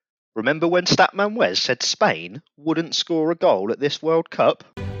Remember when Statman Wes said Spain wouldn't score a goal at this World Cup?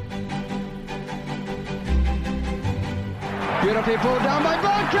 Beautifully pulled down by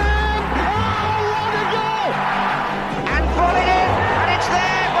Bergkamp. Oh, what a goal! And volleyed in, and it's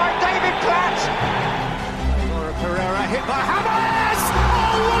there by David Platt. Laura Pereira hit by Hamas.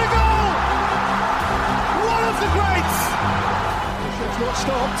 Oh, what a goal! One of the greats. It's not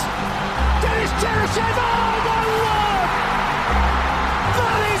stopped. Denis Cheryshev. Oh my word!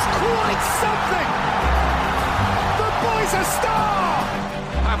 That is quite something. The boy's a star.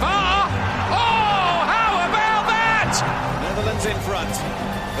 Pavard! Oh, how about that? Netherlands in front,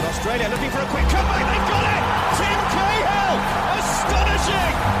 but Australia looking for a quick comeback. They've got it. Tim Cahill,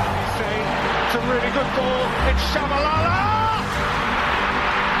 astonishing. It's a really good ball. It's Shabalala.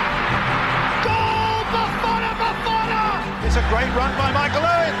 Goal! Bafana! It's a great run by Michael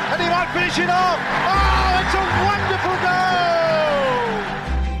Owen, and he might finish it off. Oh, it's a wonderful goal!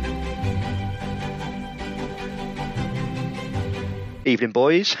 Evening,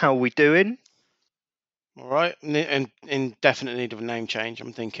 boys. How are we doing? All right, and in definite need of a name change.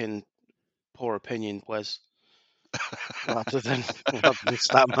 I'm thinking Poor Opinion Wes, rather than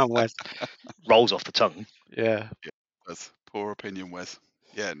Statman Wes. Rolls off the tongue. Yeah. That's Poor Opinion Wes.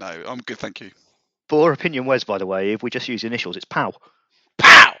 Yeah, no, I'm good, thank you. Poor Opinion Wes, by the way, if we just use initials, it's POW.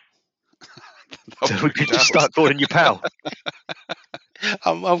 Pow! So we could just start calling you POW.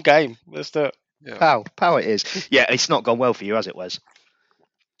 I'm game. Let's do it. Yeah. POW it is. Yeah, it's not gone well for you, has it, Wes?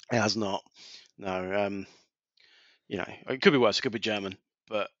 It has not. No. It could be worse. It could be German.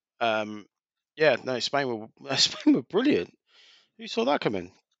 But Spain were brilliant. Who saw that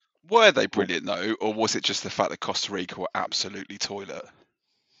coming? Were they brilliant though, or was it just the fact that Costa Rica were absolutely toilet?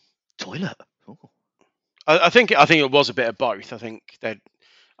 Toilet? Oh. I think it was a bit of both. I think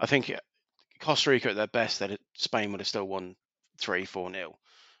Costa Rica at their best, Spain would have still won 3-4-0.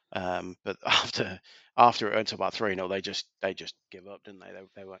 But after it went to about 3-0, they just give up, didn't they?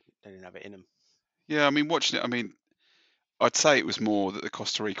 They didn't have it in them. Yeah, I mean, watching it, I'd say it was more that the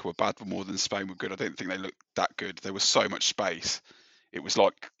Costa Rica were bad more than Spain were good. I don't think they looked that good. There was so much space. It was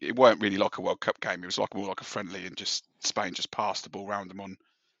like, it weren't really like a World Cup game. It was more like a friendly, and just Spain just passed the ball around them on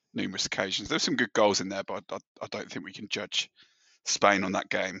numerous occasions. There were some good goals in there, but I don't think we can judge Spain on that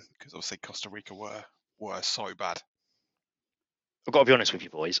game because obviously Costa Rica were so bad. I've got to be honest with you,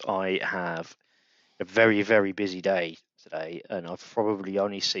 boys. I have a very, very busy day today, and I've probably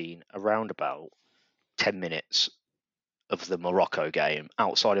only seen around about 10 minutes of the Morocco game.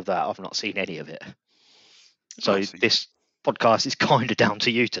 Outside of that, I've not seen any of it. So this podcast is kind of down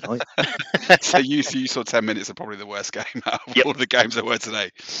to you tonight. So you saw 10 minutes of probably the worst game out of all of the games there were today.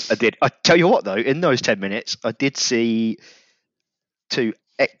 I did. I tell you what, though, in those 10 minutes, I did see two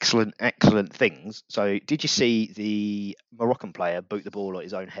excellent things. So did you see the Moroccan player boot the ball at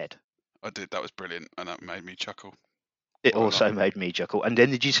his own head? I did. That was brilliant, and that made me chuckle. It also made me chuckle. And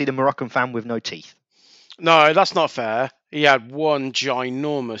then did you see the Moroccan fan with no teeth? No, that's not fair. He had one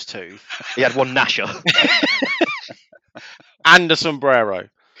ginormous tooth. He had one gnasher. And a sombrero.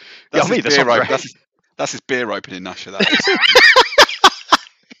 That's his beer opening gnasher. That is.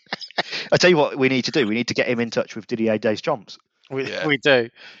 I tell you what we need to do. We need to get him in touch with Didier Deschamps. We do.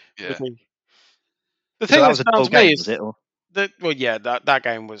 Yeah. The thing that was a dull game, was it? that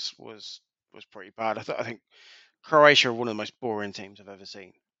game was pretty bad. I think Croatia are one of the most boring teams I've ever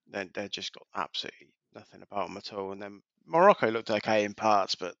seen. They just got absolutely nothing about them at all. And then Morocco looked okay in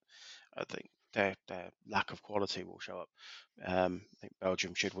parts, but I think their lack of quality will show up. I think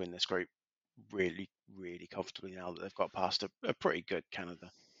Belgium should win this group really, really comfortably now that they've got past a pretty good Canada.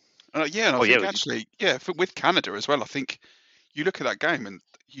 With Canada as well, I think you look at that game and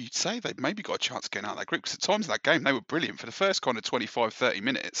you'd say they'd maybe got a chance of getting out of that group, because at times in that game they were brilliant for the first kind of 25-30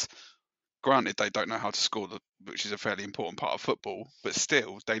 minutes. Granted, they don't know how to score, which is a fairly important part of football, but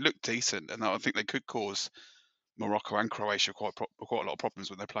still they look decent, and I think they could cause Morocco and Croatia quite a lot of problems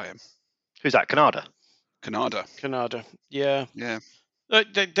when they play them. Who's that? Canada. Canada. Yeah. Yeah.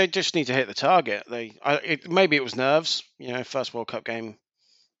 They just need to hit the target. Maybe it was nerves. First World Cup game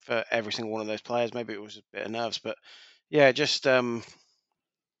for every single one of those players. Maybe it was a bit of nerves, but yeah, just they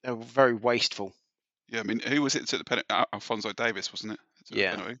were very wasteful. Yeah, I mean, who was it that took the penalty? Alphonso Davies, wasn't it?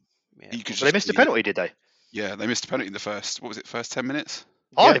 Yeah. They missed the penalty, did they? Yeah, they missed the penalty in the first 10 minutes?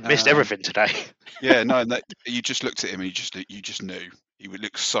 I missed everything today. Yeah, no, and you just looked at him and you just knew. He would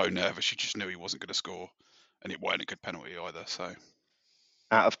look so nervous, you just knew he wasn't going to score. And it wasn't a good penalty either, so.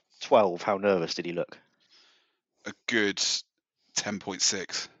 Out of 12, how nervous did he look? A good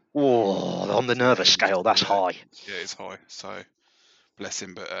 10.6. Oh, on the nervous scale, that's high. Yeah, it's high. So, bless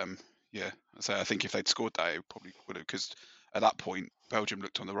him. But, so I think if they'd scored that, it probably would have, because at that point, Belgium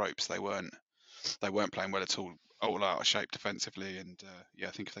looked on the ropes. They weren't playing well at all out of shape defensively. And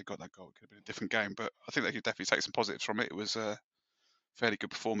I think if they got that goal, it could have been a different game. But I think they could definitely take some positives from it. It was a fairly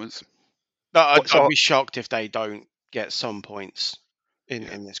good performance. No, I'd be shocked if they don't get some points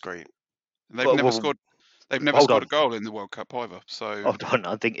in this group. And they've never scored. They've never scored a goal in the World Cup either. So hold on,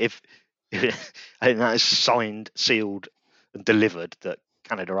 I think I think that is signed, sealed, and delivered that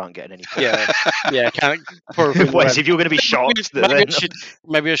Canada aren't getting any points. Yeah. Wes, if you're going to be shocked,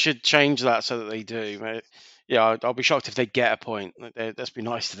 maybe I should change that so that they do. Yeah, I'll be shocked if they get a point. Let's be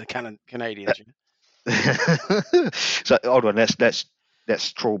nice to the Canadians. So hold on,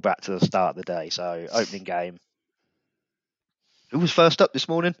 let's trawl back to the start of the day. So opening game. Who was first up this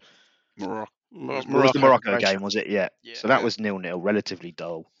morning? Morocco. It was the Morocco game, was it? Yeah. So that was 0-0, relatively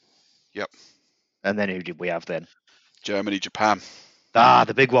dull. Yep. And then who did we have then? Germany, Japan.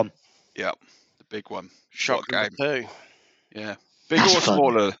 The big one. Yep, the big one. Shock game too. Yeah. Bigger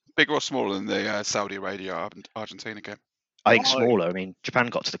or smaller than the Saudi Arabia Argentina game? I think smaller. I mean, Japan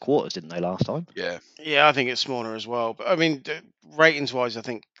got to the quarters, didn't they, last time? Yeah. Yeah, I think it's smaller as well. But I mean, ratings wise, I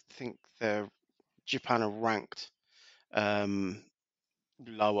think Japan are ranked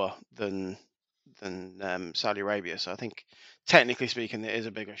lower than Saudi Arabia. So I think technically speaking, it is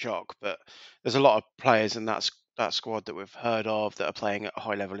a bigger shock. But there's a lot of players in that squad that we've heard of that are playing at a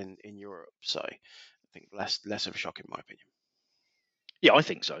high level in Europe. So I think less of a shock in my opinion. Yeah, I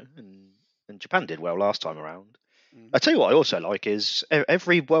think so. And Japan did well last time around. I tell you what I also like is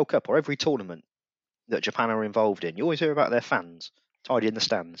every World Cup or every tournament that Japan are involved in, you always hear about their fans tidy in the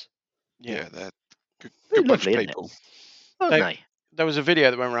stands. Yeah, they're good bunch of people. Aren't they? There was a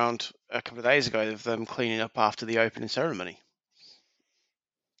video that went around a couple of days ago of them cleaning up after the opening ceremony.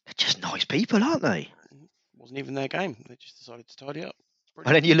 They're just nice people, aren't they? Wasn't even their game. They just decided to tidy up. Brilliant.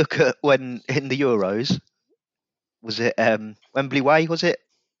 And then you look at when in the Euros, was it Wembley Way, was it?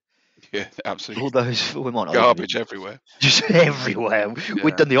 Yeah, absolutely. All those garbage everywhere. Just everywhere. Yeah.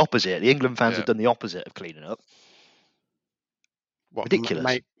 We'd done the opposite. The England fans had done the opposite of cleaning up. What,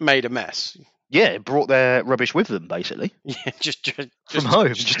 ridiculous. Made a mess. Yeah, brought their rubbish with them, basically. Yeah, just from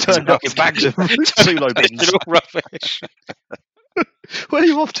home. Just turned up in bags of Sulo bins. Rubbish. Where are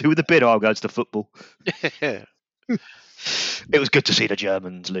you off to with the bin? I'll go to the football. Yeah. It was good to see the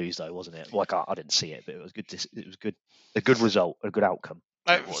Germans lose, though, wasn't it? Like I didn't see it, but it was good. It was good. A good result, a good outcome.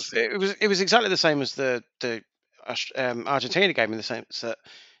 It was exactly the same as the Argentina game in the sense that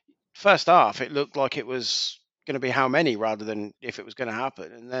first half it looked like it was going to be how many rather than if it was going to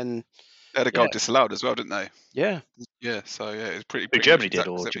happen, and then they had a goal disallowed as well, didn't they? Yeah. Yeah. So it was pretty. Germany did,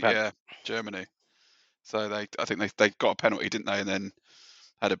 or Japan? Yeah, Germany. So I think they got a penalty, didn't they? And then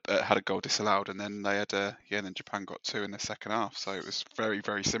had a goal disallowed, and then they had and then Japan got 2 in the second half. So it was very,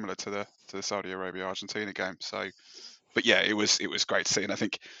 very similar to the Saudi Arabia Argentina game. So. But yeah, it was great to see, and I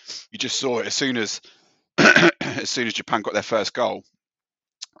think you just saw it as soon as Japan got their first goal,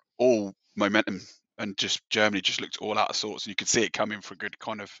 all momentum and just Germany just looked all out of sorts, and you could see it coming for a good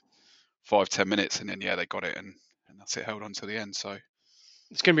kind of 5-10 minutes, and then they got it, and that's it, held on to the end. So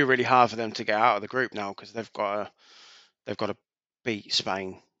it's going to be really hard for them to get out of the group now because they've got to beat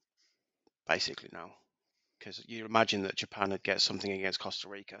Spain basically now, because you imagine that Japan would get something against Costa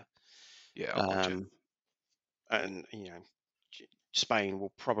Rica. Yeah. And Spain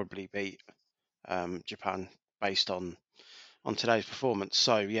will probably beat Japan based on today's performance.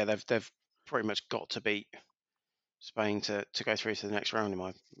 So yeah, they've pretty much got to beat Spain to go through to the next round.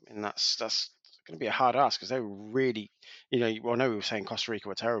 And that's going to be a hard ask because they were really, I know we were saying Costa Rica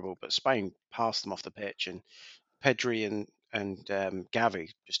were terrible, but Spain passed them off the pitch, and Pedri and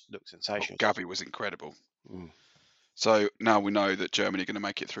Gavi just looked sensational. Gavi was incredible. So now we know that Germany are going to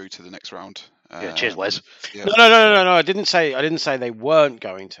make it through to the next round. Cheers, Wes. Yeah. No. I didn't say they weren't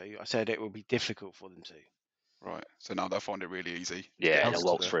going to. I said it would be difficult for them to. Right. So now they'll find it really easy. Yeah, they'll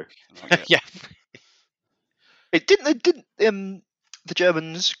waltz through. Yeah. Didn't the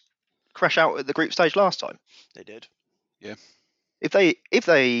Germans crash out at the group stage last time? They did. Yeah. If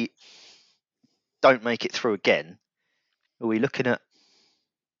they don't make it through again, are we looking at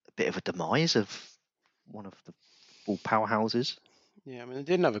a bit of a demise of one of the ball powerhouses? Yeah, I mean, they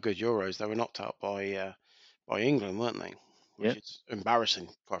didn't have a good Euros. They were knocked out by England, weren't they? Which is embarrassing,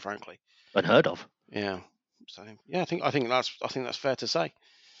 quite frankly. Unheard of. Yeah. So yeah, I think that's fair to say.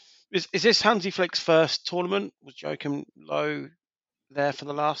 Is this Hansi Flick's first tournament? Was Joachim Low there for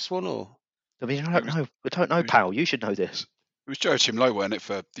the last one, or? I mean, I don't know, pal. You should know this. It was Joachim Low, wasn't it,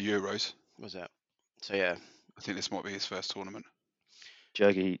 for the Euros? Was it? So yeah. I think this might be his first tournament.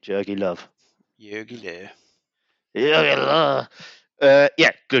 Jurgi Love. Jurgi Löw. Jurgi Love.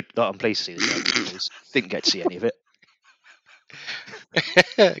 Yeah, good. I'm pleased to see the Germans. Didn't get to see any of it.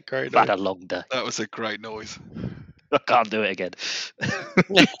 Great. I've had a long day. That was a great noise. I can't do it again.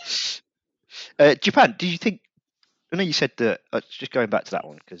 Japan, do you think? I know you said that. Just going back to that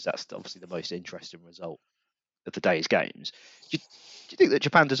one because that's obviously the most interesting result of the day's games. Do you think that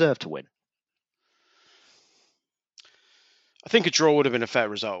Japan deserved to win? I think a draw would have been a fair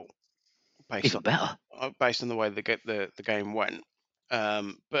result Even better. based on the way the game went.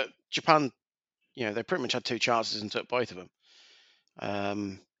 But Japan, they pretty much had 2 chances and took both of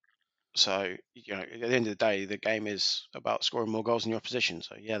them. So, at the end of the day, the game is about scoring more goals than your opposition.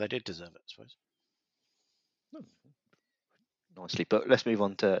 So, yeah, they did deserve it, I suppose. Nicely, but let's move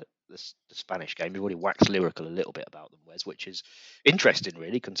on to the Spanish game. You've already waxed lyrical a little bit about them, Wes, which is interesting,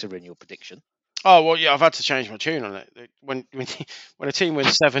 really, considering your prediction. Oh, well, yeah, I've had to change my tune on it. When a team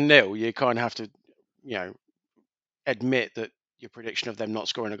wins 7-0, you kind of have to, admit that your prediction of them not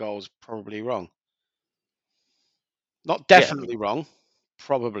scoring a goal is probably wrong. Not definitely wrong,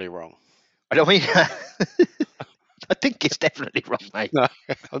 probably wrong. I don't mean. I think it's definitely wrong, mate. No,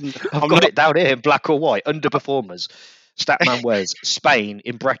 I've got it down here in black or white. Underperformers. Statman Wes, Spain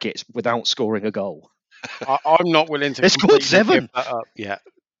in brackets without scoring a goal. I'm not willing to. They scored 7. Give that up yet.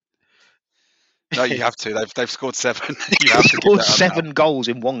 No, you have to. They've scored 7. You have scored 7 goals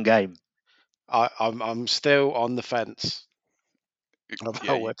in one game. I'm still on the fence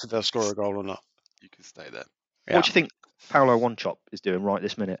about whether they'll score a goal or not. You can stay there. Yeah. What do you think Paulo Wanchop is doing right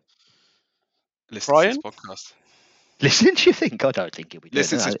this minute? Listen to his podcast. Listen, do you think? I don't think he'll be doing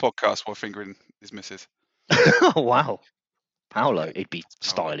Listen to his podcast while fingering his missus. Oh, wow. Paulo, he'd be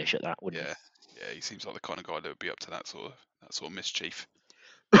stylish at that, wouldn't he? Yeah, he seems like the kind of guy that would be up to that sort of mischief.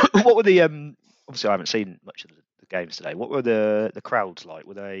 What were the obviously I haven't seen much of the games today. What were the crowds like?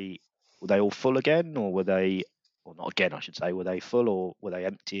 Were they all full again, or were they, or not again I should say, were they full or were they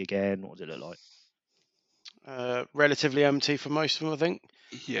empty again? What did it look like? Relatively empty for most of them, I think.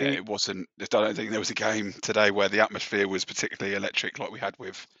 Yeah, it wasn't. I don't think there was a game today where the atmosphere was particularly electric like we had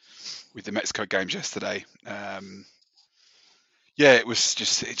with the Mexico games yesterday. Yeah, it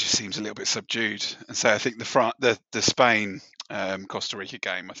just seems a little bit subdued. And so I think the Spain Costa Rica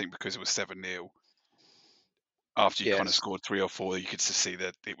game, I think because it was 7-0, after you kind of scored 3 or 4, you could just see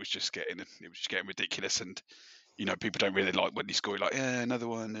that it was just getting ridiculous. And people don't really like when you score like another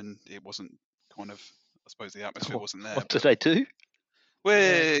one, and it wasn't kind of. I suppose the atmosphere wasn't there. What did they do?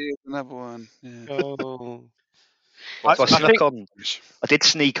 Another one. Yeah. Oh. I did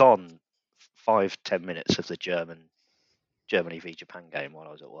sneak on 5-10 minutes of the Germany v Japan game while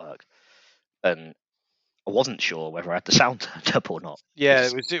I was at work, and I wasn't sure whether I had the sound turned up or not. Yeah,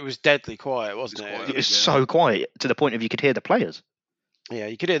 it was deadly quiet, wasn't it? It was so quiet to the point of you could hear the players. Yeah,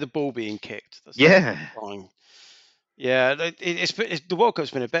 you could hear the ball being kicked. Yeah, the World Cup's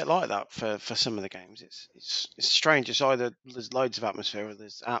been a bit like that for some of the games. It's strange. It's either there's loads of atmosphere or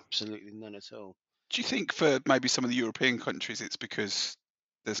there's absolutely none at all. Do you think for maybe some of the European countries it's because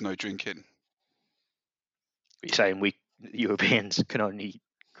there's no drinking? You're saying Europeans can only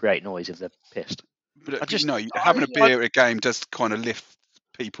create noise if they're pissed. But having a beer at a game does kind of lift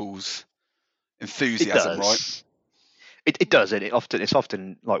people's enthusiasm, right? It does, and it's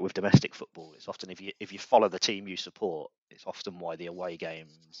often like with domestic football. It's often if you follow the team you support, it's often why the away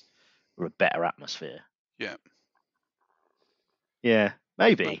games are a better atmosphere. Yeah. Yeah,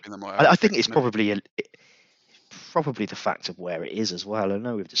 maybe. I think it's probably the fact of where it is as well. I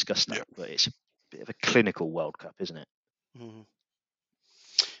know we've discussed that, but it's a bit of a clinical World Cup, isn't it? Mm-hmm.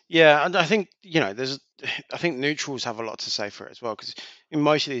 Yeah, and I think I think neutrals have a lot to say for it as well, because in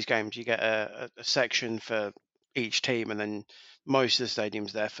most of these games you get a section for each team, and then most of the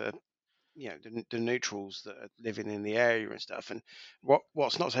stadiums there for the neutrals that are living in the area and stuff. And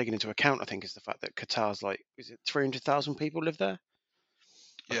what's not taken into account, I think, is the fact that Qatar's is it 300,000 people live there?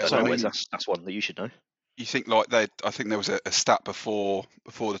 Yeah, so that's one that you should know. You think I think there was a stat before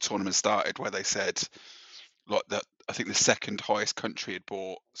the tournament started where they said that I think the second highest country had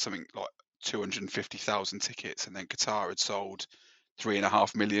bought something like 250,000 tickets, and then Qatar had sold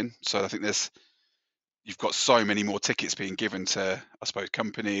 3.5 million. So I think you've got so many more tickets being given to, I suppose,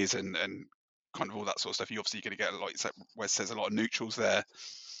 companies and kind of all that sort of stuff. You're obviously going to get, like Wes says, a lot of neutrals there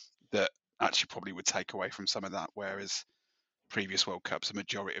that actually probably would take away from some of that. Whereas previous World Cups, a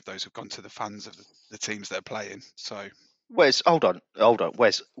majority of those have gone to the fans of the teams that are playing. So, Wes, hold on.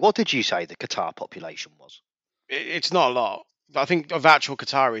 Wes, what did you say the Qatar population was? It's not a lot. I think of actual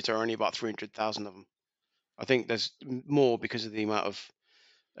Qataris, there are only about 300,000 of them. I think there's more because of the amount of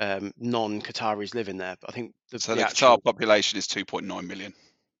non-Qataris living there. But I think the Qatar population is 2.9 million.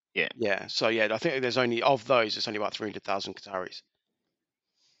 Yeah. Yeah. So I think there's only of those. It's only about 300,000 Qataris.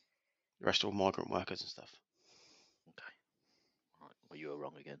 The rest are all migrant workers and stuff. Well, you were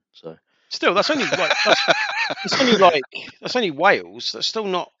wrong again. So Still, that's only like that's only Wales. That's still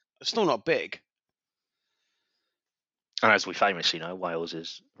not big. and as we famously know, Wales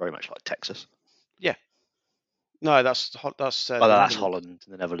is very much like Texas. No, that's the That's Netherlands. Holland,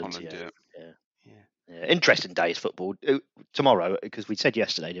 the Netherlands. Holland, Yeah. Interesting day's football tomorrow, because we said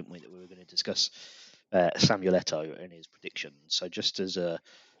yesterday, didn't we, that we were going to discuss Samuel Eto'o and his predictions. So just as a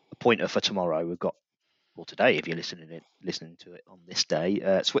pointer for tomorrow, we've got, or today, if you're listening to it on this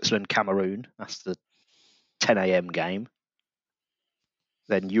day, Switzerland, Cameroon. That's the 10 a.m. game.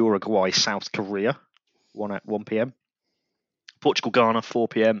 Then Uruguay, South Korea, 1 p.m. Portugal, Ghana, 4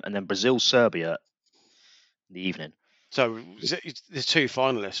 p.m. And then Brazil, Serbia in the evening. So there's two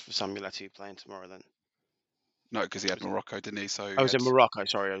finalists for Samuel Eto'o playing tomorrow then. No, because he had Morocco, didn't he? So I was in Morocco.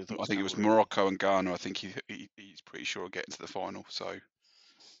 Sorry, I think it was Morocco and Ghana. I think he's pretty sure of getting to the final. So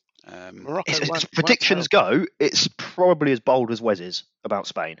Morocco. As predictions go, it's probably as bold as Wes's about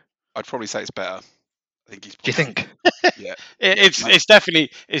Spain. I'd probably say it's better. I think he's. Do you think? Yeah. It's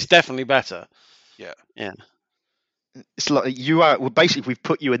definitely better. Yeah. It's like you are. Well, basically, we've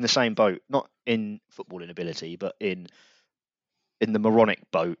put you in the same boat, not in footballing ability, but in the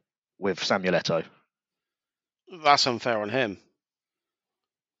moronic boat with Samuel Eto'o. That's unfair on him.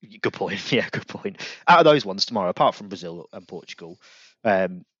 Good point. Yeah, good point. Out of those ones tomorrow, apart from Brazil and Portugal,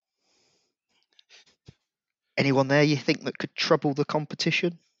 anyone there you think that could trouble the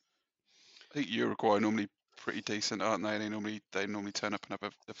competition? I think Uruguay are normally pretty decent, aren't they? They normally turn up and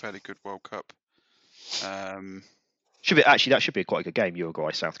have a fairly good World Cup. That should be quite a good game.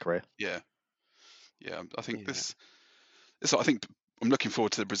 Uruguay, South Korea. Yeah. I think this. I think I'm looking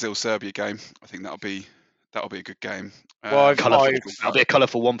forward to the Brazil-Serbia game. I think that'll be a good game. Well, that'll be a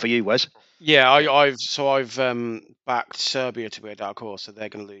colourful one for you, Wes. Yeah, I've backed Serbia to be a dark horse, so they're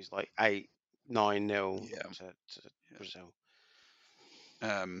going to lose like 8-9-0 to Brazil.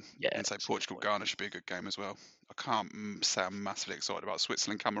 And so Portugal-Ghana should be a good game as well. I can't say I'm massively excited about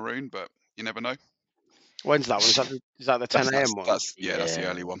Switzerland-Cameroon, but you never know. When's that one? Is that the 10 a.m. one? That's the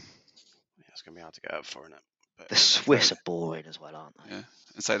early one. Yeah, it's going to be hard to get up for, isn't it? But the Swiss are boring as well, aren't they? Yeah,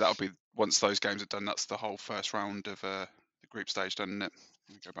 and so that'll be, once those games are done, that's the whole first round of the group stage done, isn't it?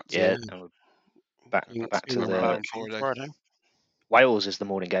 We go back to back to the Friday. Wales is the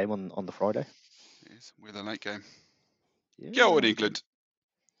morning game on the Friday. Yes, we're the late game. Yeah. Go on, England.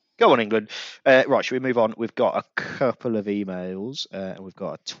 Go on, England. Right, should we move on? We've got a couple of emails and we've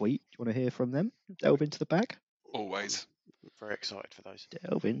got a tweet. Do you want to hear from them? Delve into the bag? Always. Very excited for those.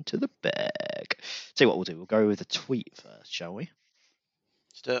 Delve into the bag. See what we'll do. We'll go with the tweet first, shall we?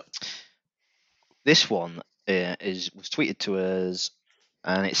 Let's do it. This one was tweeted to us,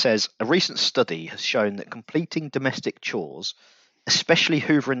 and it says, a recent study has shown that completing domestic chores, especially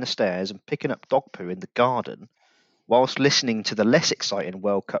hoovering the stairs and picking up dog poo in the garden, whilst listening to the less exciting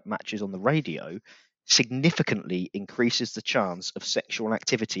World Cup matches on the radio, significantly increases the chance of sexual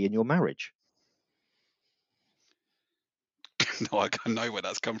activity in your marriage. No, I know where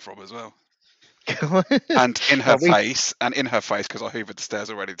that's come from as well. And in her face, because I hoovered the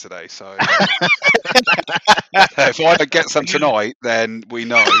stairs already today. So if I don't get some tonight, then we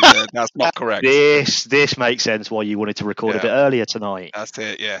know that's not correct. This makes sense why you wanted to record a bit earlier tonight. That's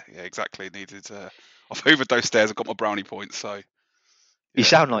it. Yeah, exactly. Needed. I've hoovered those stairs. I've got my brownie points. So you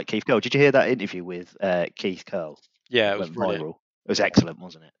sound like Keith Curl. Did you hear that interview with Keith Curl? Yeah, it was brilliant. Viral. It was excellent,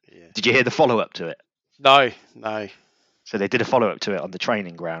 wasn't it? Yeah. Did you hear the follow up to it? No. So they did a follow up to it on the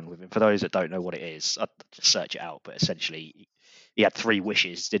training ground with him. For those that don't know what it is, I'll just search it out. But essentially, he had 3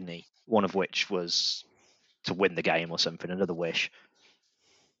 wishes, didn't he? One of which was to win the game or something. Another wish,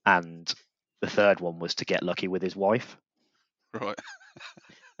 and the third one was to get lucky with his wife. Right.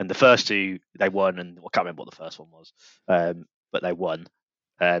 And the first 2 they won, and I can't remember what the first one was, but they won.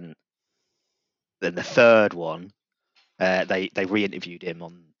 And then the third one, they re-interviewed him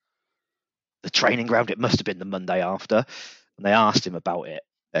on the training ground. It must have been the Monday after, and they asked him about it,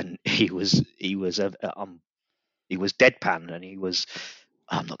 and he was deadpan, and he was,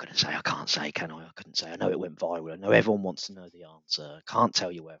 I'm not going to say, I can't say, can I? I couldn't say. I know it went viral. I know everyone wants to know the answer. I can't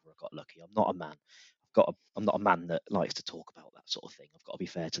tell you whether I got lucky. I'm not a man. I'm not a man that likes to talk about that sort of thing. I've got to be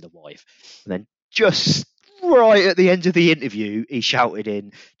fair to the wife. And then just right at the end of the interview, he shouted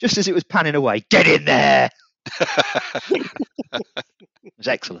in, just as it was panning away, "Get in there!" It was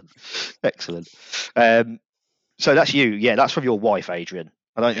excellent. So that's you. Yeah, that's from your wife, Adrian.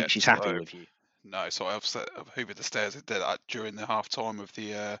 I don't think she's happy with you. No, so I've hoovered the stairs. I did that during the half time of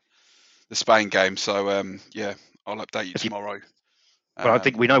the Spain game. So I'll update you tomorrow. Well, I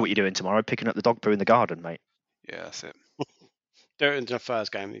think we know what you're doing tomorrow, picking up the dog poo in the garden, mate. Yeah, that's it. do it into the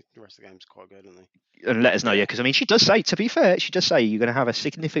first game. The rest of the game's quite good, aren't they? And let us know, because I mean, she does say, to be fair, she does say you're going to have a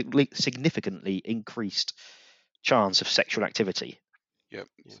significantly increased chance of sexual activity. Yep.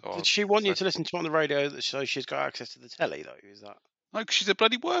 Yeah. So Did she want you to listen to it on the radio so she's got access to the telly, though? Is that? No, because she's a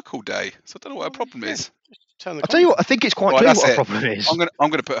bloody work all day, so I don't know what her problem Yeah. is. Just turn the I'll tell you what, I think it's quite Right, clear that's what her it. problem is. I'm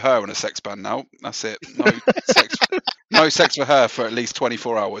gonna put her on a sex ban now. That's it. No sex. No sex for her for at least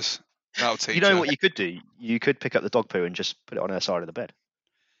 24 hours. That'll teach You know her. what you could do? You could pick up the dog poo and just put it on her side of the bed.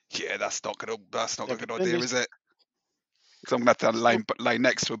 Yeah, that's not a good Then idea, is it? Because I'm gonna have to lay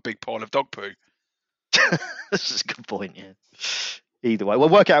next to a big pile of dog poo. This is a good point, yeah. Either way, we'll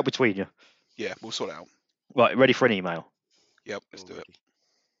work it out between you. Yeah, we'll sort it out. Right, ready for an email? Yep, let's do it.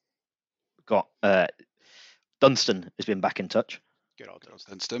 Got Dunstan has been back in touch. Good old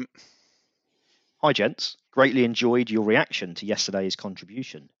Dunstan. Hi, gents. Greatly enjoyed your reaction to yesterday's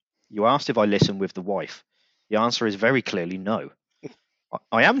contribution. You asked if I listen with the wife. The answer is very clearly no.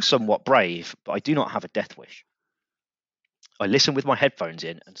 I am somewhat brave, but I do not have a death wish. I listened with my headphones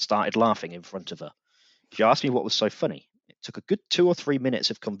in and started laughing in front of her. She asked me what was so funny. It took a good 2 or 3 minutes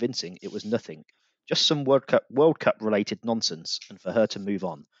of convincing it was nothing, just some World Cup related nonsense, and for her to move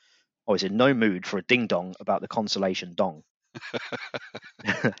on. I was in no mood for a ding-dong about the consolation dong.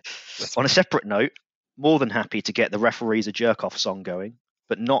 On a separate note, more than happy to get the referees a jerk-off song going,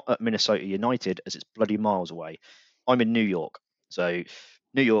 but not at Minnesota United as it's bloody miles away. I'm in New York, so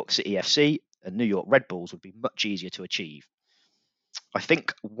New York City FC and New York Red Bulls would be much easier to achieve. I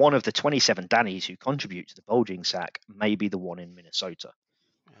think one of the 27 Dannies who contribute to the bulging sack may be the one in Minnesota.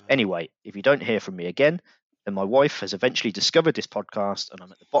 Anyway, if you don't hear from me again, then my wife has eventually discovered this podcast and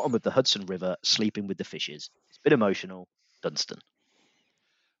I'm at the bottom of the Hudson River sleeping with the fishes. It's a bit emotional. Dunstan.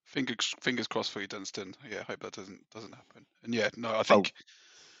 Fingers crossed for you, Dunstan. Yeah, I hope that doesn't happen. And yeah, no, I think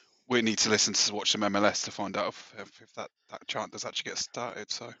we need to listen to watch some MLS to find out if that chant does actually get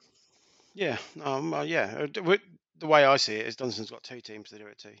started. So yeah, yeah. The way I see it is Dunstan's got 2 teams to do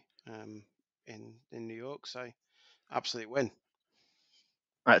it to in New York, so absolute win.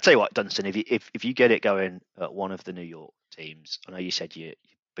 Right, I'll tell you what, Dunstan, if you get it going at one of the New York teams, I know you said you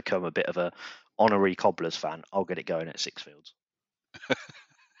become a bit of a honorary Cobblers fan. I'll get it going at Sixfields.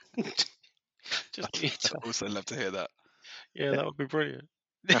 Just I'd also love to hear that. Yeah, that would be brilliant.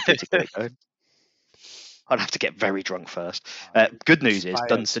 Happy to get it going. I'd have to get very drunk first. Good news is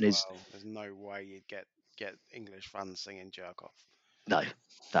Dunstan is. There's no way you'd get English fans singing jerk off. No,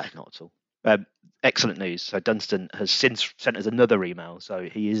 not at all. Excellent news. So Dunstan has since sent us another email, so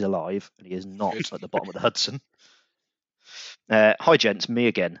he is alive and he is not Good. at the bottom of the Hudson. Hi, gents, me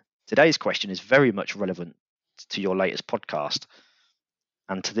again. Today's question is very much relevant to your latest podcast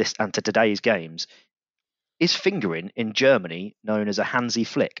and to today's games. Is fingering in Germany known as a Hansi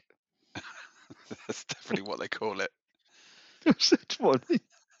Flick? That's definitely what they call it. What the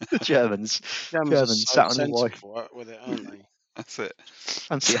Germans Germans sat on the sensible wife. for it with it, aren't they? That's it.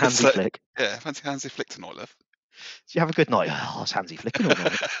 Fancy a Hansi Flick. Yeah, fancy Hansi Flick tonight, love. Do you have a good night? Oh, it's Hansi Flicking all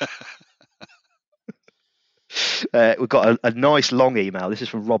night. We've got a nice long email. This is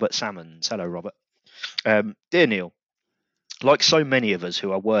from Robert Salmons. Hello, Robert. Dear Neil, like so many of us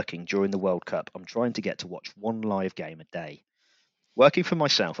who are working during the World Cup, I'm trying to get to watch one live game a day. Working for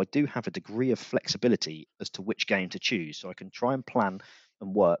myself, I do have a degree of flexibility as to which game to choose, so I can try and plan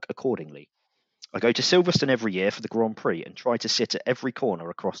and work accordingly. I go to Silverstone every year for the Grand Prix and try to sit at every corner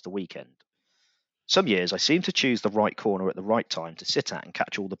across the weekend. Some years I seem to choose the right corner at the right time to sit at and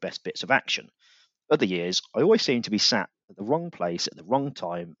catch all the best bits of action. Other years, I always seem to be sat at the wrong place at the wrong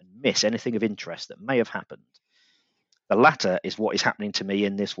time and miss anything of interest that may have happened. The latter is what is happening to me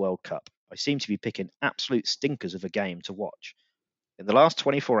in this World Cup. I seem to be picking absolute stinkers of a game to watch. In the last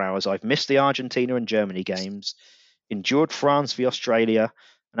 24 hours, I've missed the Argentina and Germany games, endured France v Australia,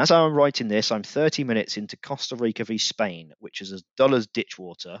 and as I'm writing this, I'm 30 minutes into Costa Rica v Spain, which is as dull as ditch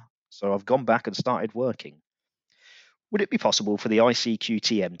water, so I've gone back and started working. Would it be possible for the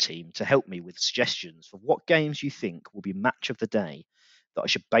ICQTM team to help me with suggestions for what games you think will be match of the day that I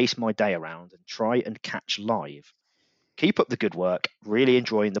should base my day around and try and catch live? Keep up the good work. Really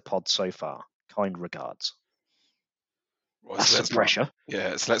enjoying the pod so far. Kind regards. Right, That's some pressure. So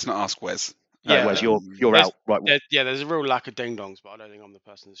let's not ask Wes. Yeah, Wes, you're there's- out. Right. There's a real lack of ding dongs, but I don't think I'm the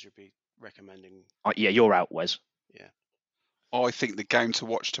person that should be recommending. Yeah, you're out, Wes. I think the game to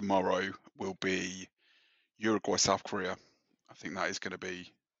watch tomorrow will be Uruguay, South Korea. I think that is going to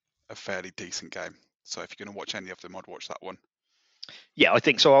be a fairly decent game. So if you're going to watch any of them, I'd watch that one. Yeah, I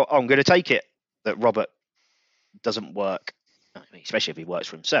think so. I'm going to take it that Robert doesn't work, I mean, especially if he works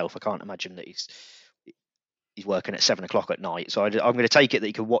for himself. I can't imagine that he's working at 7 o'clock at night. So I'm going to take it that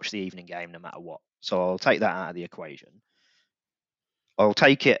he can watch the evening game no matter what. So I'll take that out of the equation. I'll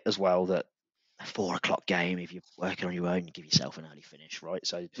take it as well that a 4 o'clock game, if you're working on your own, you give yourself an early finish, right?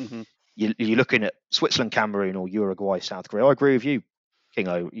 So Mhm. you're looking at Switzerland, Cameroon, or Uruguay, South Korea. I agree with you,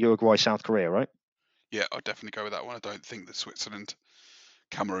 Kingo. Uruguay, South Korea, right? Yeah, I'd definitely go with that one. I don't think the Switzerland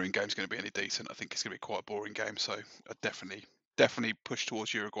Cameroon game's going to be any decent. I think it's going to be quite a boring game. So I'd definitely push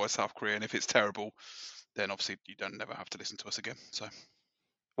towards Uruguay, South Korea. And if it's terrible, then obviously you don't never have to listen to us again. So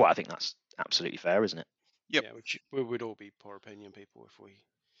Well, I think that's absolutely fair, isn't it? Yep. Yeah, we would all be poor opinion people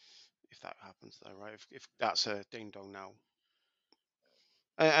if that happens, though, right? If that's a ding dong now.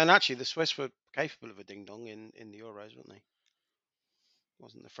 And actually, the Swiss were capable of a ding dong in the Euros, weren't they?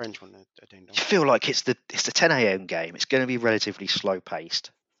 Wasn't the French one a ding dong? You feel like it's the 10 a.m. game. It's going to be relatively slow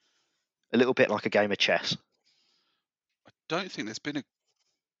paced, a little bit like a game of chess. I don't think there's been a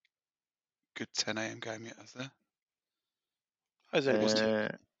good 10 a.m. game yet, has there? Was it?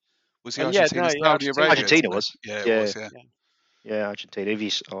 Was the And yeah, Argentina no, Saudi Arabia? Argentina today? was. Yeah, it Yeah. was. Yeah. Yeah, Argentina. If you,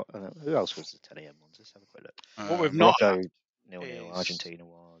 who else was the 10 a.m. ones? Let's have a quick look. What we've not Morocco, had 0-0. is- Argentina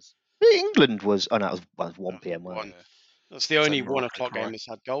was. England was. Oh, no, it was 1 p.m. one. wasn't it? That's the only Morocco, 1 o'clock game Croatia. that's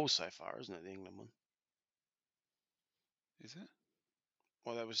had goals so far, isn't it? The England one. Is it?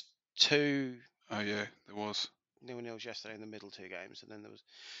 Well, there was 2 Oh yeah, there was. 0-0s yesterday in the middle 2 games, and then there was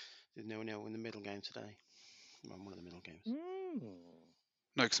the 0-0 in the middle game today. One of the middle games.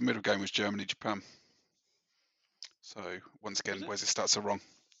 No, because the middle game was Germany, Japan. So once again, Was it? Wes' stats are wrong.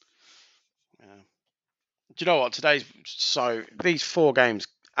 Yeah. Do you know what? These 4 games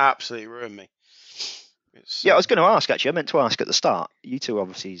absolutely ruined me. Yeah, I was going to ask, actually. I meant to ask at the start. You two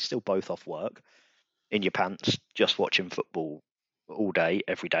obviously still both off work, in your pants, just watching football all day,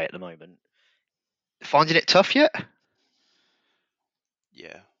 every day at the moment. Finding it tough yet?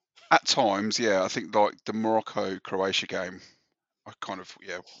 Yeah. At times, yeah, I think like the Morocco Croatia game, I kind of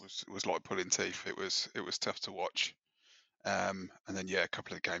was like pulling teeth. It was tough to watch. And then yeah, a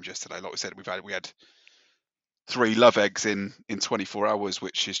couple of the games yesterday, like we said, we had 3 love eggs in 24 hours,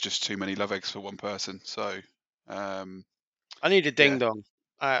 which is just too many love eggs for one person. So I need a ding dong.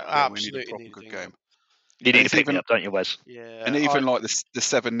 I we need a absolutely proper need a good ding game. dong. You need it's to pick me even- up, don't you, Wes? Yeah. And even like the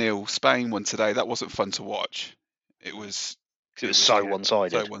 7-0 Spain one today, that wasn't fun to watch. It was so like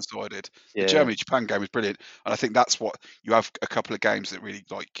one-sided. So one-sided. Yeah. The Germany-Japan game was brilliant, and I think that's what you have a couple of games that really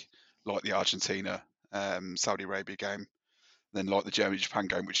like the Argentina, Saudi Arabia game, then like the Germany-Japan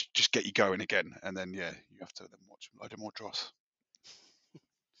game, which just get you going again, and then yeah, you have to then watch a load of more dross.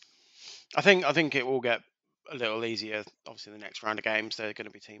 I think it will get a little easier. Obviously, the next round of games, there are going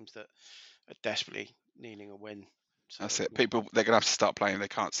to be teams that are desperately needing a win. So That's it. People, they're going to have to start playing. They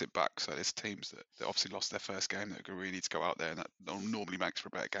can't sit back. So there's teams that obviously lost their first game that are really need to go out there, and that normally makes for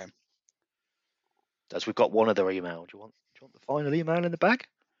a better game. As we've got one other email. Do you want the final email in the bag?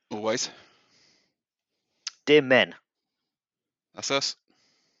 Always. Dear men. That's us.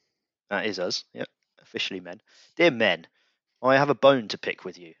 That is us. Yep. Officially men. Dear men, I have a bone to pick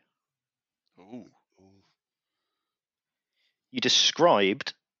with you. Ooh. You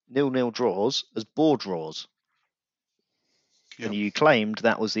described 0-0 draws as bore draws. Yep. And you claimed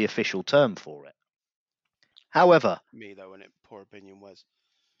that was the official term for it. However, me though, when it poor opinion was.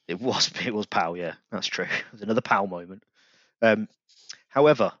 It was Powell, yeah, that's true. It was another Powell moment.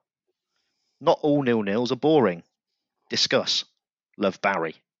 However, not all 0-0s are boring. Discuss. Love,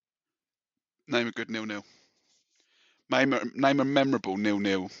 Barry. Name a good 0-0. Name a memorable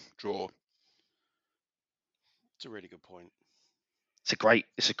 0-0 draw. It's a really good point. It's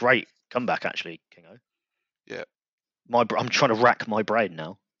a great comeback, actually, Kingo. Yeah. I'm trying to rack my brain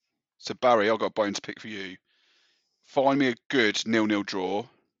now. So Barry, I've got a bone to pick for you. Find me a good 0-0 draw,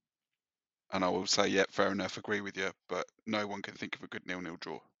 and I will say, yeah, fair enough, agree with you, but no one can think of a good 0-0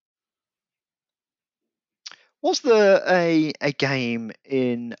 draw. Was there a game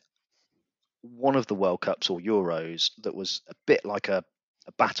in one of the World Cups or Euros that was a bit like a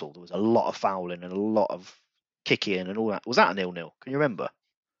battle? There was a lot of fouling and a lot of kicking and all that. Was that a 0-0? Can you remember?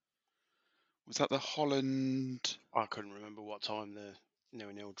 Was that the Holland? I couldn't remember what time the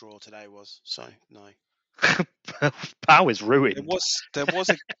 0-0 draw today was, so no. Pow is ruined.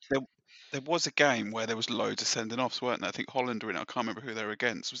 There was a game where there was loads of sending offs, weren't there? I think Holland were in it. I can't remember who they were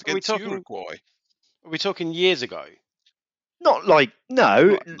against. Was it against Uruguay? Are we talking years ago? Not like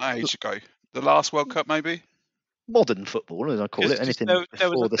no. Not age ago. The last World Cup, maybe. Modern football, as I call it. Anything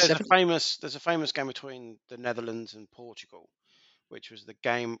before the 70s. There's a famous game between the Netherlands and Portugal, which was the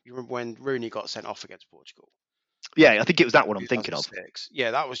game. You remember when Rooney got sent off against Portugal? Yeah, I think it was that one I'm thinking of.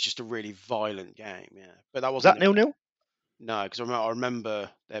 Yeah, that was just a really violent game. Yeah, but that Was wasn't that 0-0? No, because I remember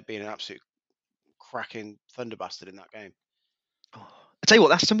there being an absolute cracking thunder bastard in that game. I tell you what,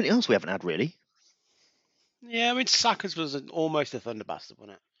 that's something else we haven't had really. Yeah, I mean Saka's was almost a thunder bastard,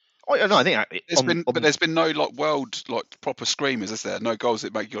 wasn't it? Oh, no, I think There's been no like world like proper screamers, is there? No goals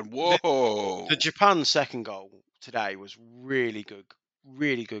that make you go, whoa. The Japan second goal today was really good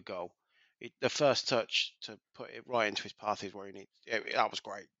goal. The first touch to put it right into his path is where he needs. That was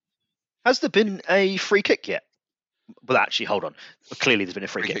great. Has there been a free kick yet? Well, actually, hold on. Clearly, there's been a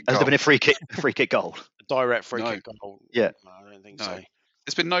free kick. Has goal. there been a free kick goal? A direct free No. kick goal. Yeah. No, I don't think No. so.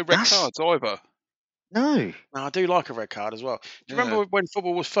 There's been no red cards either. No. No, I do like a red card as well. Do you Yeah. remember when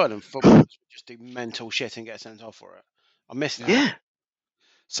football was fun and football would just do mental shit and get sent off for it? I missed that. Yeah.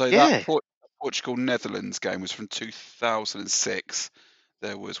 So Yeah. that Portugal-Netherlands game was from 2006.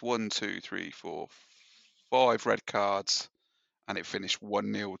 There was 5 red cards, and it finished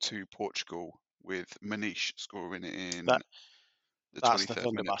 1-0 to Portugal with Manish scoring it in That's the 23rd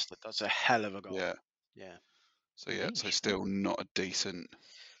thunder minute. bastard. That's a hell of a goal. Yeah. Yeah. So still not a decent.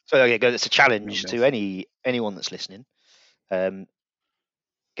 So there you go. It's a challenge 0-0. to anyone that's listening. Get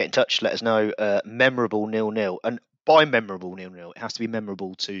in touch. Let us know. Memorable 0-0, and by memorable 0-0, it has to be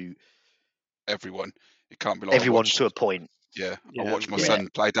memorable to Everyone. It can't be like everyone to a point. Yeah, Yeah, I watched my yeah. son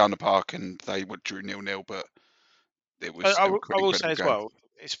play down the park, and they drew 0-0, but it was. I a will incredible say as game. well,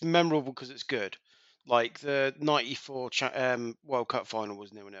 it's memorable because it's good. Like the '94 World Cup final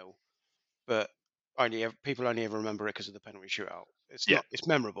was 0-0, but people only ever remember it because of the penalty shootout. It's Yeah. not. It's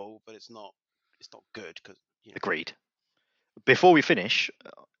memorable, but it's not good because. Agreed. Before we finish,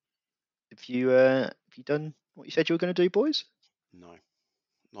 have you done what you said you were going to do, boys? No, not even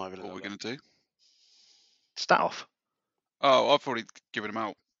a What are little we bit. going to do? Stat off. Oh, I've already given them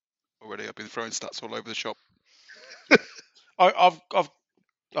out already. I've been throwing stats all over the shop.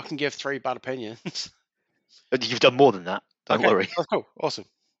 I can give 3 bad opinions. You've done more than that. Don't Okay, worry. That's cool. Awesome.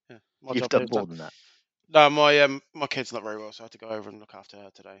 Yeah, my You've job done here is more than that. No, my kid's not very well, so I had to go over and look after her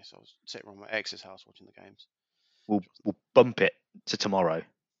today. So I was sitting around my ex's house watching the games. We'll bump it to tomorrow.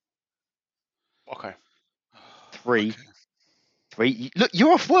 Okay. 3. Okay. 3. Look,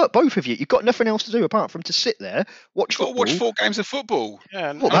 you're off work, both of you. You've got nothing else to do apart from to sit there, watch You've got to football. watch 4 games of football. Yeah,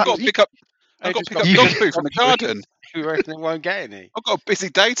 and Well, I've got to pick up. I've got to pick up dog poo from the garden. You reckon it won't get any? I've got a busy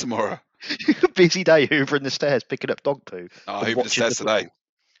day tomorrow. Busy day hoovering the stairs, picking up dog poo. Oh, and I hooved the watching stairs football. today.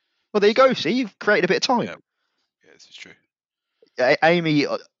 Well, there you go. See, you've created a bit of time. Yeah. Yeah, this is true. Amy,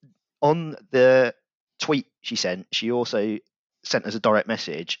 on the tweet she sent, she also sent us a direct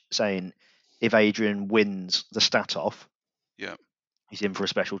message saying if Adrian wins the stat off, Yeah. he's in for a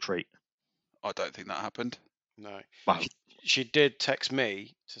special treat. I don't think that happened. No. Wow. She did text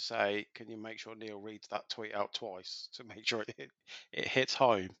me to say, "Can you make sure Neil reads that tweet out twice to make sure it hits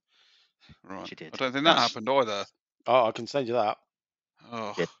home?" Right. She did. I don't think that happened either. Oh, I can send you that.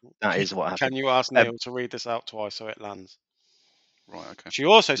 Oh, Yeah. That is what happened. Can you ask Neil to read this out twice so it lands? right. Okay. She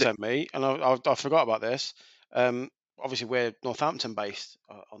also sent me, and I forgot about this. Obviously, we're Northampton based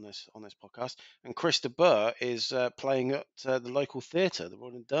on this podcast, and Chris de Burgh is playing at the local theatre, the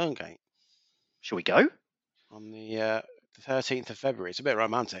Royal Derngate, Shall we go? on the 13th of February. It's a bit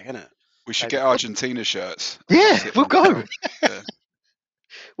romantic, isn't it? We should Hey, get Argentina shirts. Yeah, Sit we'll on go. the panel.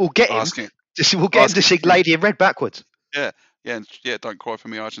 We'll get him. Asking. We'll get him to asking- sing "Lady in Red" backwards. Yeah. Don't cry for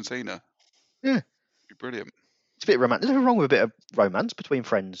me, Argentina. Yeah. It'd be brilliant. It's a bit romantic. There's nothing wrong with a bit of romance between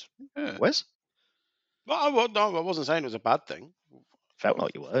friends. Yeah. Wes? Well, no, I wasn't saying it was a bad thing. Felt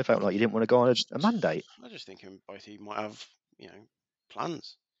like you were. It felt like you didn't want to go on a mandate. I was just thinking both of you might have,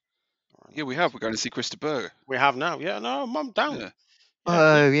 plans. around Yeah, that. we have. We're going to see Chris de Burgh. We have now. Yeah, no, I'm down. Yeah.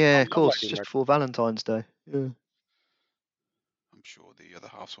 Oh yeah, I of love course. Lady in Just Red. before Valentine's Day. Yeah. Do I'm sure the other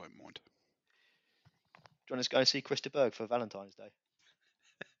halves won't mind. you want us to go and see Chris de Burgh for Valentine's Day?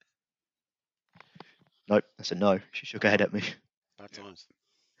 Nope, that's a no. She shook her head at me. Bad Yeah. times.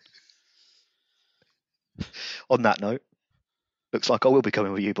 On that note, looks like I will be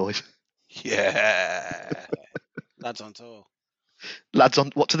coming with you boys. Yeah. Lads on tour. Lads,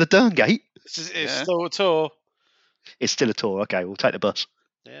 on what to the Derngate? It's Yeah. still a tour. It's still a tour. Okay, we'll take the bus.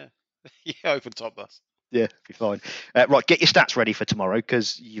 Yeah. Yeah, open top bus. Yeah, be fine. Right, get your stats ready for tomorrow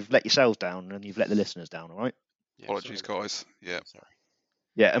because you've let yourselves down and you've let the listeners down. All right. Yeah, Apologies, sorry. guys. Yeah. Sorry.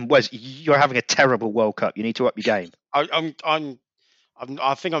 Yeah, and Wes, you're having a terrible World Cup. You need to up your game.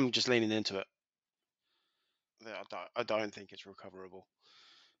 I think I'm just leaning into it. I don't think it's recoverable.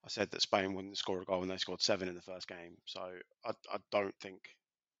 I said that Spain wouldn't score a goal and they scored 7 in the first game, so I don't think.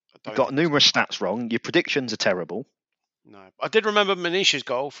 You've got numerous stats wrong. Your predictions are terrible. No, I did remember Manish's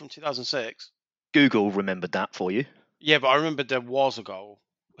goal from 2006. Google remembered that for you. Yeah, but I remember there was a goal.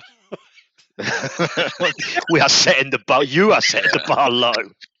 We are setting the bar. You are setting the bar low.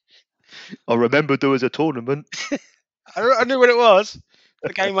 I remember there was a tournament. I knew what it was.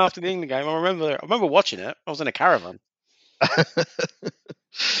 The game after the England game, I remember watching it. I was in a caravan.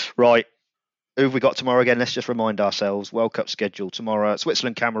 Right. Who have we got tomorrow again? Let's just remind ourselves. World Cup schedule tomorrow.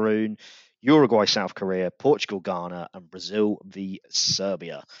 Switzerland, Cameroon, Uruguay, South Korea, Portugal, Ghana, and Brazil v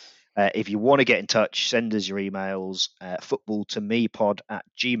Serbia. If you want to get in touch, send us your emails,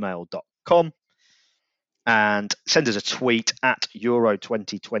 footballtomepod@gmail.com, and send us a tweet at Euro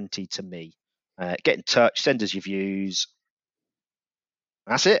 2020 to me. Get in touch, send us your views.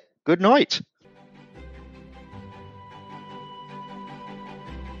 That's it. Good night.